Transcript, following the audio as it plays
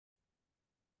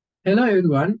Hello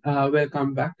everyone,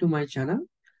 welcome back to my channel.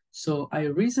 So I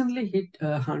recently hit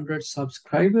 100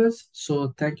 subscribers,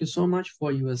 so thank you so much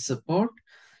for your support.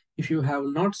 If you have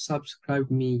not subscribed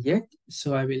me yet,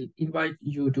 so I will invite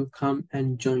you to come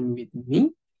and join with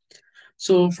me.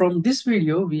 So from this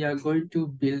video, we are going to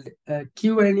build a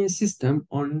Q&A system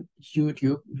on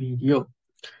YouTube video.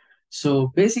 So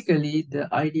basically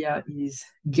the idea is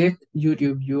get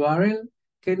YouTube URL,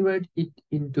 convert it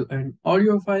into an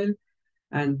audio file,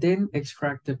 and then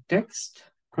extract the text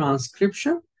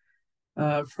transcription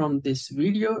from this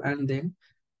video and then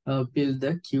build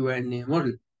the Q&A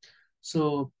model.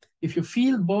 So if you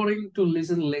feel boring to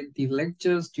listen lengthy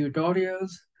lectures,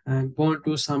 tutorials, and want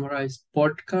to summarize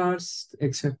podcasts,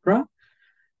 etc.,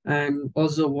 and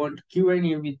also want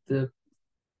Q&A with the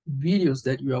videos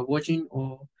that you are watching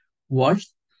or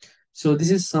watched, so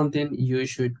this is something you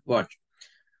should watch.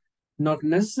 Not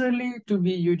necessarily to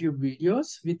be YouTube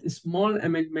videos. With a small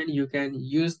amendment, you can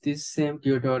use this same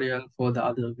tutorial for the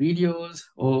other videos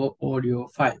or audio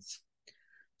files.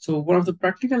 So one of the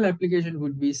practical applications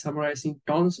would be summarizing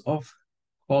tons of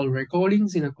call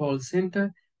recordings in a call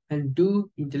center and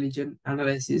do intelligent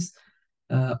analysis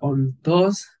on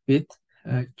those with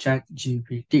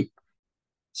ChatGPT.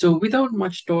 So without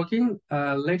much talking,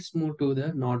 let's move to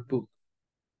the notebook.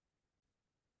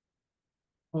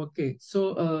 Okay,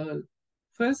 so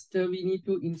first we need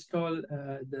to install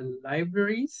the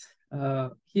libraries.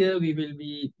 Here we will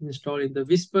be installing the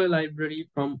Whisper library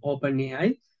from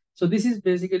OpenAI. So this is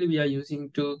basically we are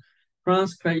using to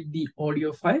transcribe the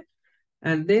audio file,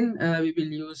 and then we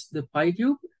will use the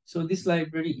PyTube. So this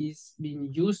library is being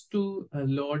used to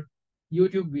load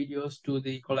YouTube videos to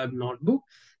the Collab notebook.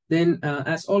 Then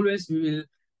as always, we will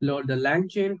load the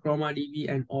LangChain, Chroma DB,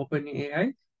 and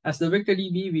OpenAI. As the vector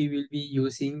DB, we will be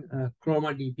using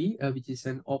Chroma DB, which is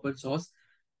an open source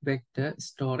vector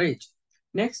storage.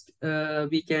 Next,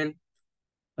 we can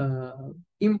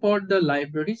import the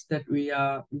libraries that we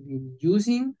are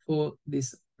using for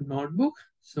this notebook.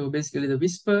 So basically the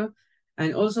Whisper,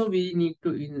 and also we need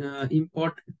to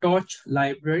import Torch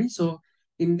library. So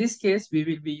in this case, we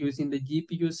will be using the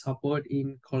GPU support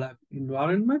in Collab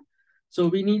environment. So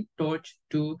we need Torch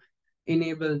to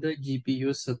enable the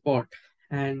GPU support,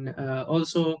 and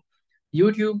also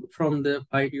YouTube from the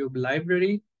PyTube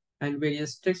library, and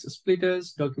various text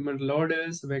splitters, document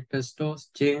loaders, vector stores,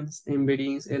 chains,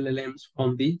 embeddings, LLMs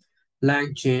from the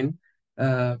LangChain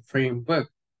framework.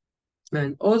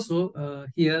 And also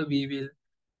here we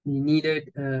needed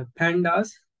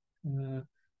pandas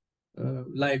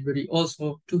library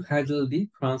also to handle the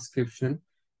transcription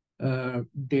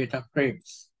data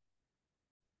frames.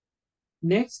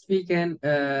 Next, we can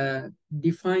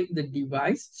define the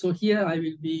device. So here I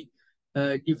will be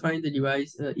define the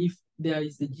device if there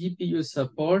is the GPU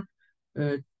support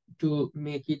to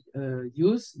make it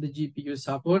use the GPU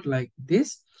support like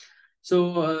this.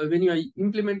 So when you are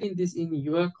implementing this in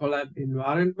your Collab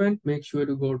environment, make sure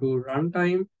to go to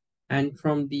runtime, and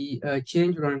from the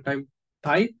change runtime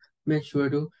type, make sure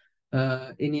to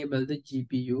enable the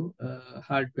GPU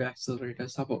hardware accelerator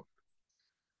support.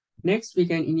 Next, we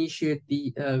can initiate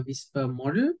the Whisper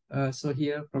model. So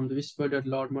here from the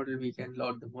whisper.load model, we can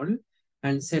load the model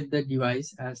and set the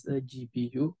device as the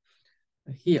GPU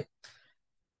here.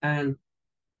 And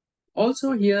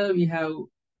also here we have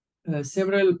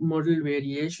several model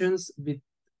variations with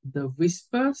the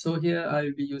Whisper. So here I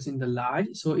will be using the large.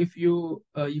 So if your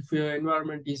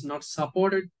environment is not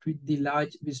supported with the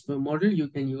large Whisper model, you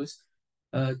can use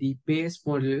the base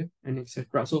model and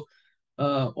etc. So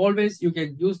always you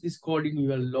can use this code in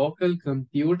your local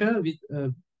computer with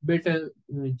a better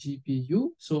GPU.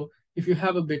 So if you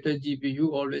have a better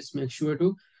GPU, always make sure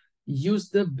to use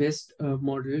the best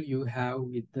model you have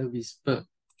with the Whisper.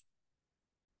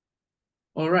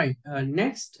 All right,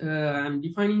 next I'm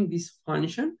defining this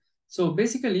function. So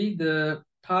basically the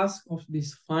task of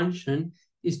this function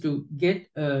is to get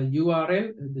a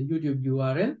URL, the YouTube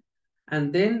URL,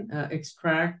 and then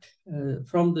extract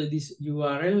from this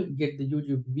URL, get the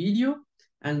YouTube video,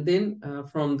 and then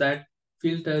from that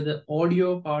filter the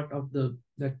audio part of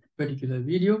that particular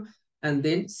video, and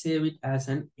then save it as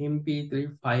an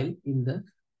MP3 file in the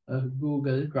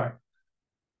Google Drive.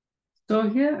 So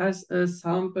here as a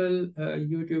sample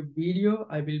YouTube video,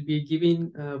 I will be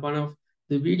giving one of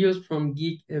the videos from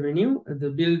Geek Avenue, the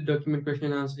build document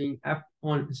question answering app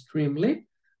on Streamlit.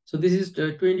 So this is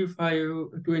the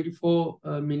 24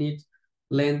 minute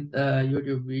length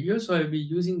YouTube video. So I'll be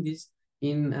using this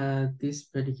in this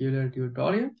particular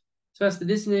tutorial. So as the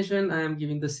destination, I am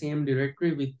giving the same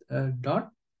directory with a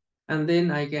dot. And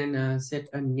then I can set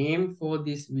a name for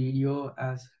this video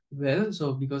as well.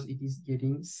 So because it is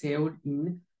getting saved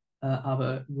in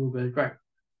our Google Drive.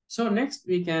 So next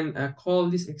we can call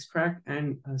this extract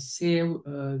and save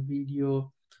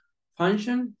video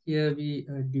function. Here we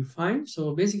define.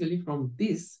 So basically from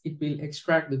this, it will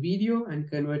extract the video and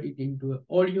convert it into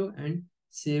audio and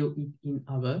save it in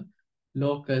our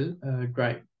local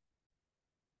drive.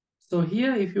 So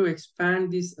here, if you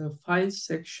expand this file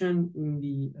section in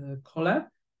the collab,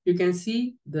 you can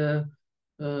see the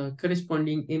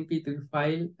corresponding MP3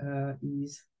 file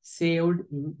is saved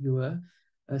in your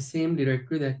same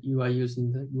directory that you are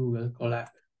using the Google Colab.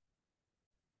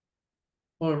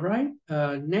 All right,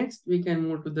 next we can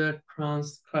move to the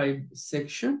transcribe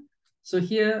section. So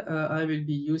here I will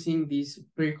be using these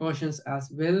precautions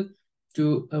as well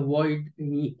to avoid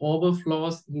any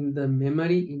overflows in the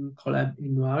memory in Colab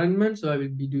environment. So I will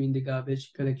be doing the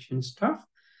garbage collection stuff.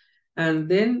 And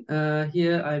then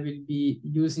here I will be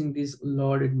using this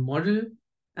loaded model.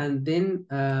 And then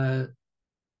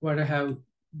what I have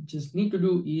just need to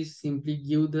do is simply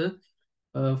give the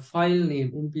file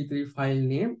name, MP3 file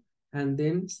name, and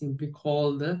then simply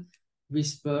call the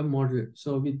Whisper module.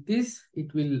 So with this,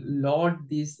 it will load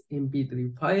this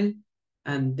MP3 file,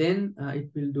 and then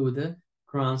it will do the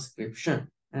transcription,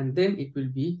 and then it will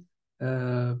be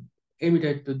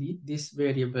emitted to this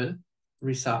variable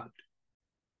result.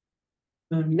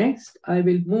 Next, I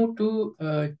will move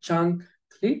to chunk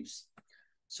clips.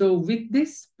 So with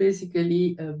this,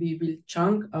 basically, we will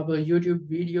chunk our YouTube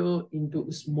video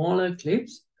into smaller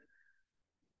clips.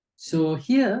 So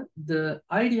here, the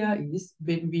idea is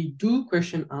when we do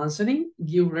question answering,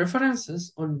 give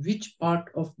references on which part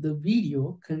of the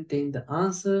video contain the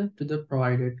answer to the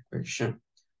provided question,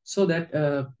 so that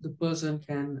the person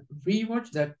can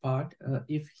rewatch that part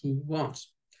if he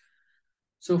wants.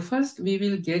 So first, we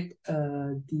will get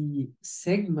the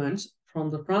segments from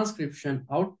the transcription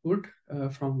output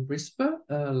from Whisper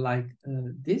like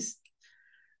this.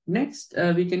 Next,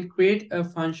 we can create a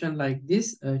function like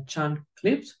this, chunk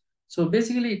clips. So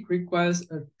basically, it requires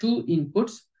two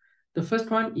inputs. The first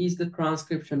one is the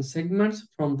transcription segments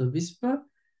from the Whisper,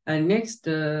 and next,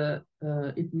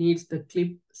 it needs the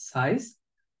clip size.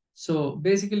 So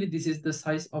basically, this is the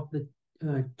size of the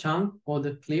chunk or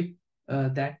the clip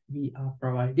that we are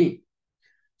providing.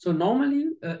 So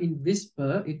normally in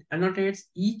Whisper, it annotates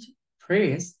each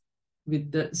phrase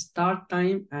with the start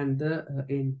time and the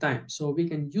end time. So we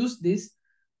can use this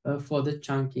for the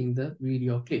chunking the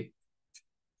video clip.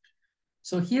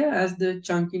 So here as the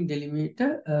chunking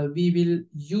delimiter, we will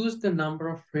use the number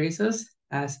of phrases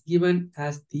as given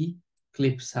as the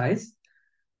clip size.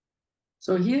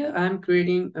 So here I'm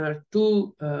creating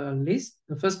two lists.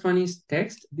 The first one is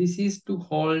text. This is to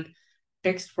hold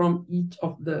text from each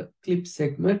of the clip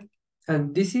segment,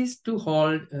 and this is to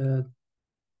hold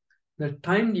the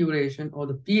time duration or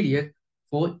the period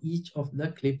for each of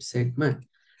the clip segment.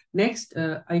 Next,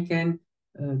 I can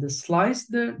slice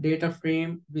the data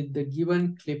frame with the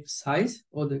given clip size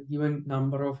or the given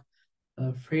number of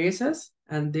phrases,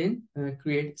 and then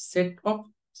create set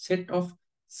of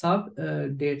sub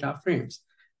data frames.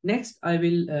 Next, I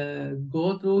will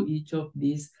go through each of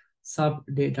these sub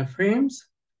data frames,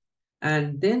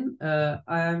 and then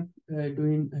I am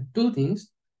doing two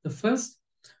things. The first,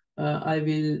 I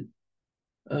will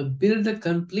build the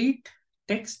complete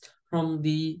text from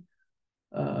the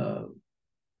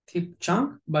clip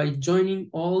chunk by joining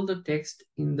all the text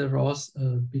in the rows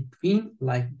between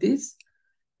like this.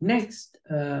 Next,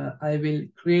 I will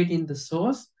create in the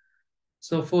source.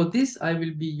 So for this, I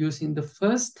will be using the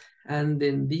first and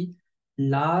then the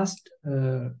last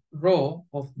row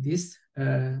of this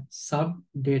sub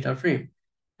data frame.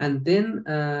 And then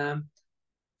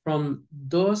from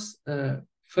those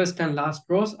first and last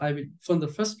rows, from the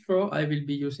first row, I will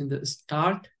be using the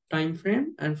start time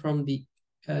frame, and from the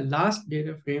last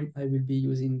data frame, I will be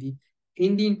using the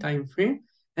ending time frame.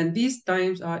 And these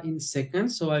times are in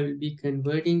seconds, so I will be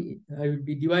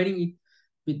dividing it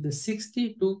with the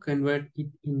 60 to convert it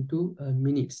into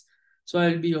minutes. So I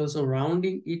will be also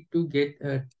rounding it to get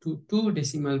to 2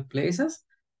 decimal places.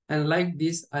 And like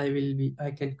this, I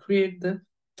can create the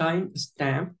time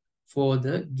stamp for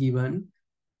the given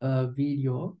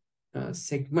video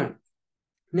segment.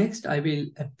 Next, I will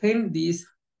append these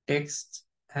texts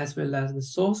as well as the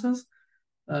sources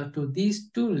to these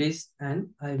two lists, and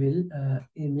I will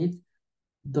emit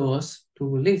those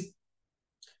two lists.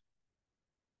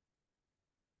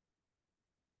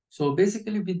 So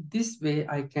basically with this way,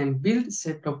 I can build a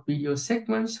set of video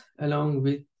segments along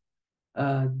with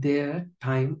their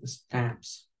time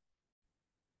stamps.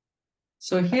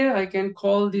 So here I can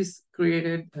call this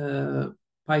created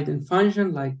Python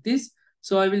function like this.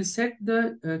 So I will set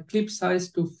the clip size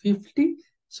to 50.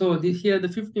 So here the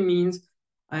 50 means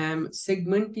I am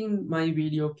segmenting my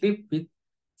video clip with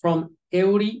from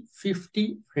every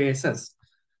 50 phrases.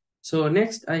 So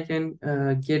next I can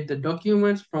get the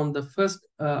documents from the first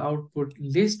output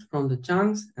list from the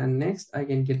chunks, and next I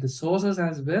can get the sources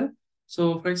as well.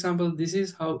 So for example, this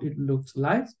is how it looks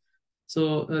like.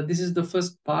 So this is the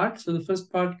first part. So the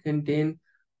first part contain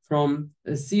from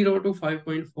 0 to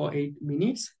 5.48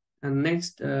 minutes. And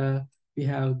next we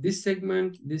have this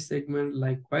segment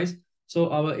likewise. So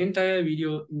our entire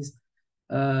video is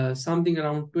something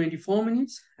around 24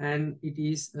 minutes, and it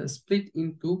is split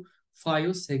into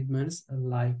 5 segments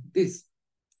like this.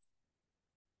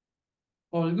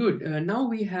 All good. Now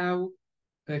we have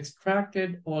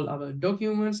extracted all our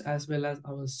documents as well as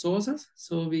our sources,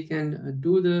 so we can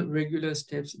do the regular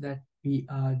steps that we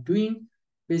are doing.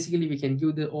 Basically, we can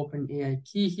do the OpenAI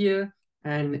key here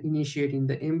and initiating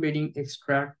the embedding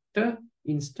extractor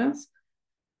instance.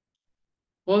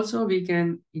 Also, we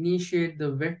can initiate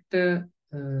the vector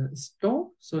store.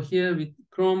 So here with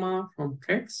Chroma from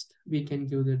text, we can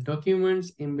give the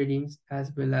documents, embeddings,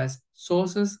 as well as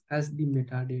sources as the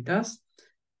metadata.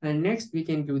 And next we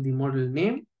can give the model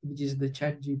name, which is the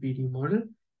ChatGPT model.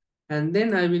 And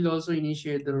then I will also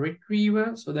initiate the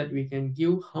retriever so that we can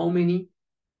give how many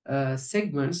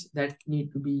segments that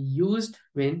need to be used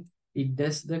when it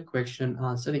does the question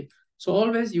answering. So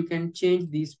always you can change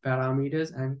these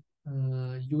parameters and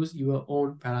use your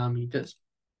own parameters.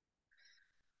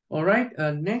 All right,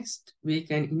 next we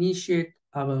can initiate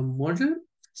our model.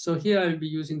 So here I will be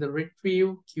using the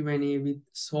retrieve QnA with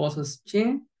sources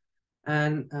chain,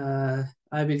 and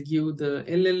I will give the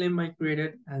LLM I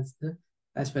created as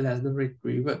well as the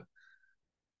retriever.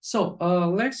 So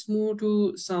let's move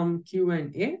to some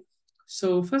Q&A.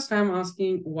 So first I'm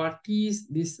asking, what is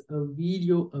this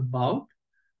video about?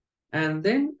 And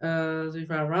then so if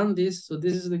I run this, so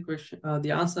this is the question,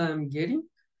 the answer I'm getting.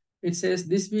 It says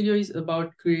this video is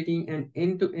about creating an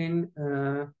end-to-end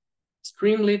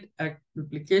Streamlit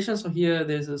application. So here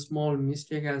there's a small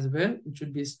mistake as well. It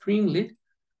should be Streamlit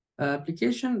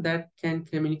application that can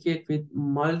communicate with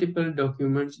multiple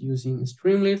documents using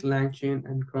Streamlit, LangChain,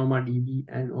 and Chroma DB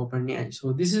and OpenAI.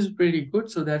 So this is pretty good.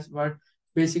 So that's what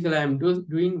basically I'm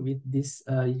doing with this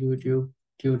YouTube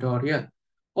tutorial.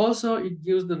 Also, it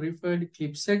gives the referred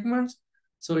clip segments.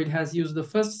 So it has used the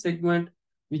first segment,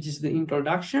 which is the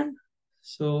introduction.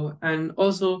 So, and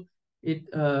also it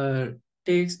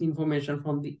takes information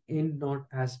from the end note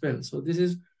as well. So this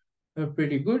is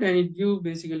pretty good, and it gives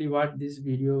basically what this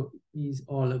video is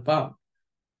all about.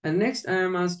 And next I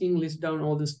am asking, list down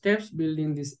all the steps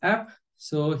building this app.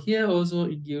 So here also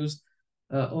it gives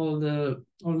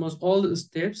almost all the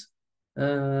steps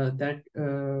that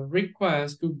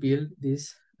requires to build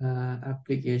this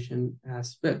application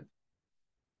as well.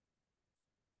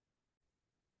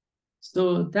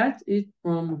 So that's it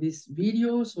from this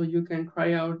video. So you can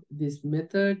try out this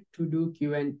method to do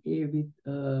Q&A with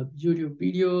YouTube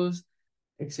videos,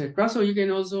 etc. So you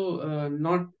can also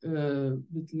not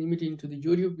with limiting to the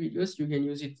YouTube videos, you can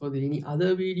use it for any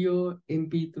other video,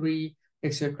 MP3,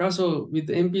 etc. So with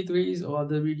the MP3s or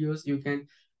other videos, you can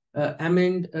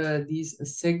amend these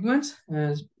segments.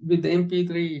 With the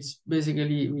MP3, it's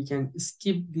basically we can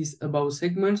skip these above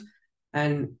segments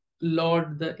and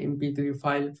load the MP3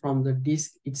 file from the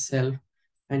disk itself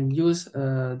and use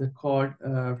the code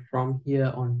from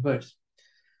here onwards.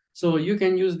 So you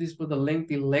can use this for the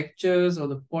lengthy lectures or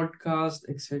the podcast,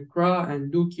 etc.,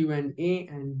 and do Q&A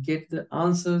and get the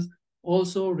answers,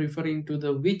 also referring to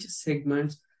the which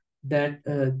segments that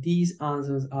these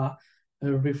answers are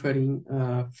referring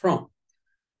from.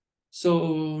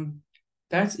 So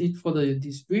that's it for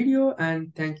this video,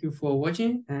 and thank you for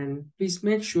watching, and please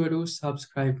make sure to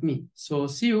subscribe me. So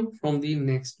see you from the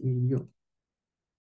next video.